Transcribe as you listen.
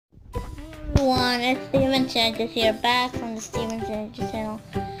it's Steven Sanchez here, back from the Steven Sanchez channel.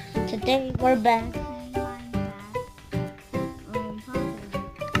 Today we're back playing Minecraft.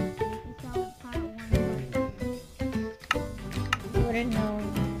 You wouldn't know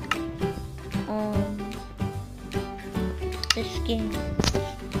this game.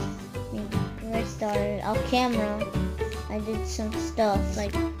 When I started off camera, I did some stuff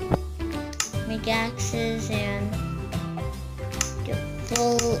like make axes and get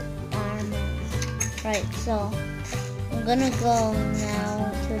full armor. Right, so I'm gonna go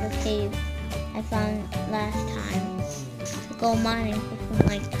now to the cave I found last time to go mining for some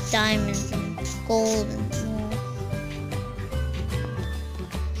like diamonds and gold and more.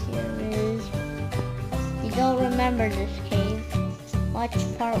 Here it is. If you don't remember this cave, watch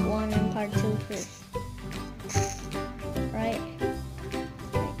part 1 and part 2 first. Right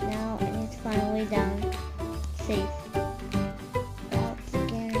now I need to find a way down safe.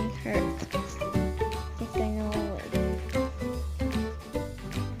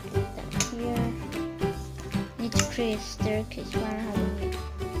 A staircase, but I don't have any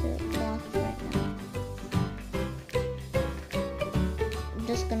blocks right now. I'm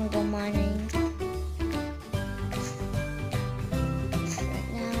just gonna go mining. Right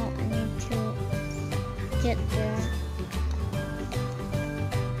now I need to get there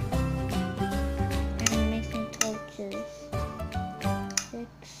and make some torches. 6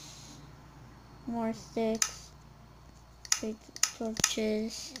 more sticks. 3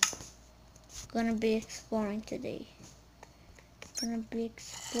 torches. Gonna be exploring today. Gonna be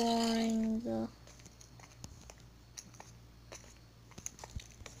exploring the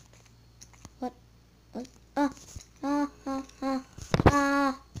what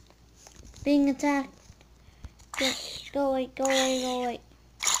being attacked. Go away.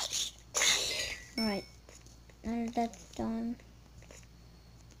 Alright, now that's done.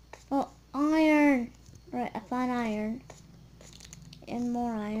 Oh, iron. Right, I found iron and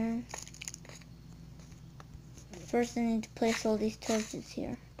more iron. First I need to place all these torches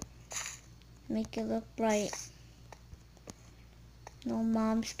here. Make it look bright. No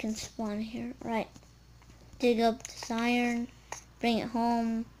mobs can spawn here. Right. Dig up this iron. Bring it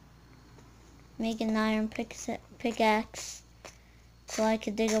home. Make an iron pickaxe. So I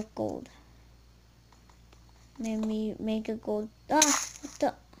could dig up gold. Maybe make a gold.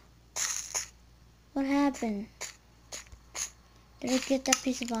 What happened? Did I get that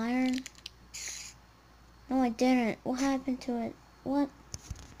piece of iron? No, I didn't. What happened to it? What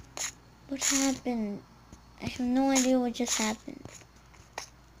happened? I have no idea what just happened.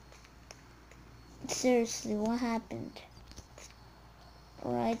 Seriously, what happened?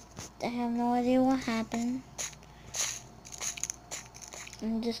 Alright, I have no idea what happened.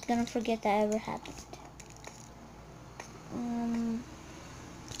 I'm just gonna forget that ever happened.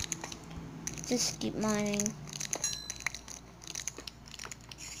 Just keep mining.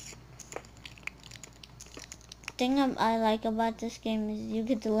 The thing I like about this game is you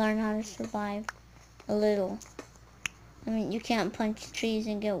get to learn how to survive a little. I mean, you can't punch trees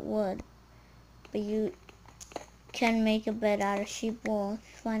and get wood, but you can make a bed out of sheep wool if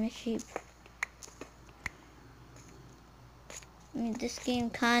you find a sheep. I mean, this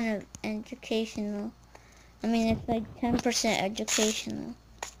game kind of educational. I mean, it's like 10% educational,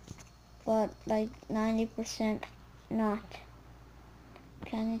 but like 90% not.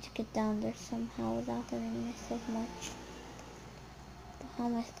 Okay, I need to get down there somehow without hurting myself much. But how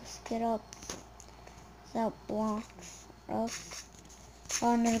am I supposed to get up without blocks? Or else...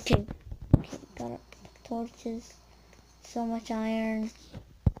 Oh, another cave. Okay, got up. Torches. So much iron.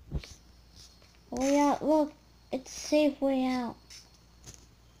 Way out. Look, it's a safe way out.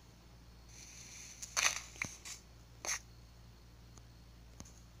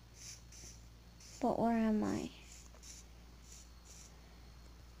 But where am I?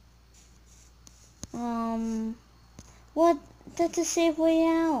 What? That's a safe way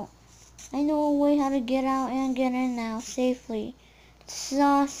out. I know a way how to get out and get in now safely. This is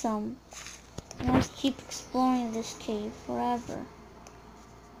awesome. And I'll just keep exploring this cave forever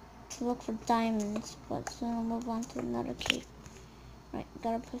to look for diamonds, but soon I'll move on to another cave. Right,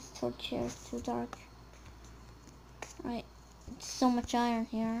 gotta place a torch here, it's too dark. Right, so much iron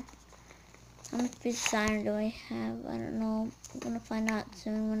here. How much pieces of iron do I have? I don't know. I'm gonna find out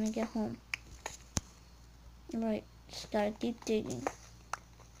soon when I get home. Right, just gotta keep digging.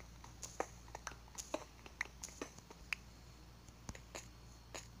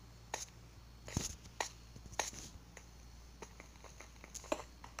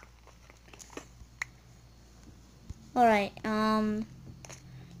 Alright, now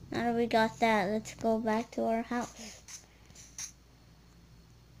that we got that, let's go back to our house.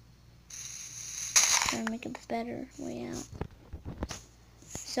 try to make a better way out.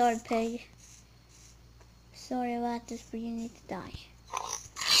 Sorry, pig. Sorry about this, but you need to die.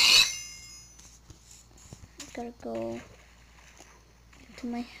 I gotta go to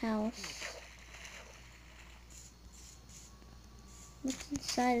my house. What's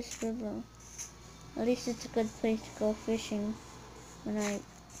inside this river? At least it's a good place to go fishing when I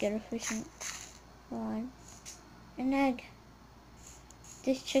get a fishing rod. An egg.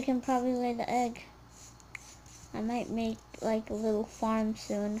 This chicken probably laid the egg. I might make like a little farm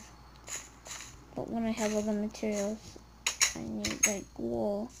soon. But when I have all the materials, I need like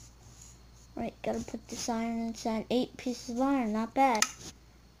wool. Right, gotta put this iron inside. 8 pieces of iron, not bad.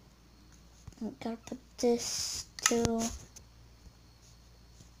 Gotta put this too.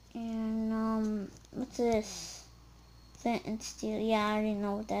 And what's this? Flint and steel. Yeah, I already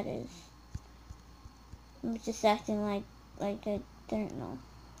know what that is. I'm just acting like I didn't know.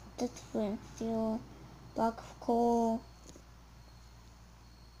 That's flint and steel. Block of coal.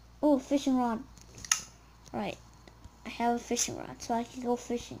 Oh, fishing rod. Right, I have a fishing rod, so I can go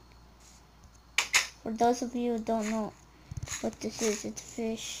fishing. For those of you who don't know what this is, it's a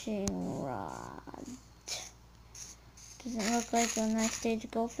fishing rod. Doesn't look like a nice day to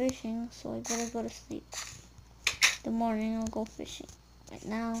go fishing, so I better go to sleep. In the morning I'll go fishing. Right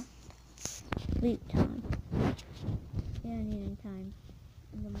now, sleep time. Yeah, eating time.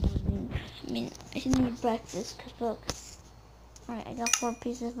 In the morning. I mean, I need breakfast, because look. Alright, I got 4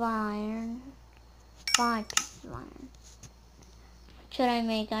 pieces of iron. 5 pieces of iron. Should I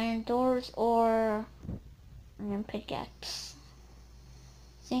make iron doors or iron pickaxe?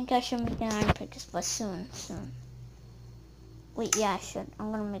 I think I should make an iron pickaxe, but soon. Wait, yeah, I should.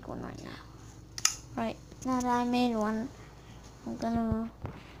 I'm gonna make one right now. Right, now that I made one, I'm gonna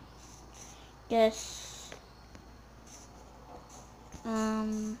just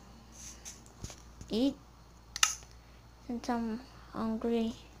eat. Since I'm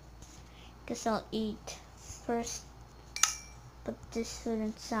hungry, guess I'll eat first. Put this food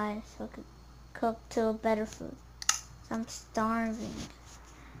inside so I can cook to a better food. So I'm starving.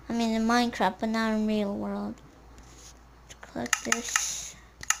 I mean in Minecraft, but not in real world. Collect this.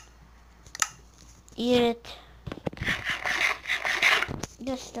 Eat it.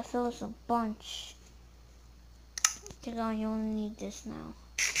 This stuff fills a bunch. Take on, you only need this now.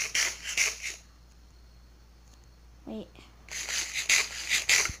 Wait.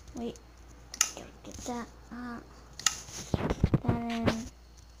 Get that in.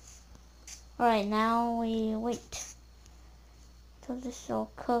 Alright, now we wait till this is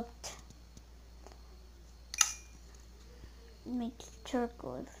all cooked. Make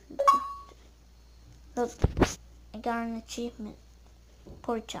charcoal. Look, I got an achievement.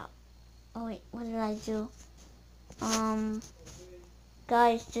 Pork chop. Oh wait, what did I do?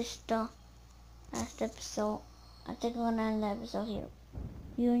 Guys, just last episode. I think I'm gonna end the episode here.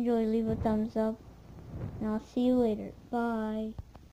 If you enjoy, leave a thumbs up, and I'll see you later. Bye.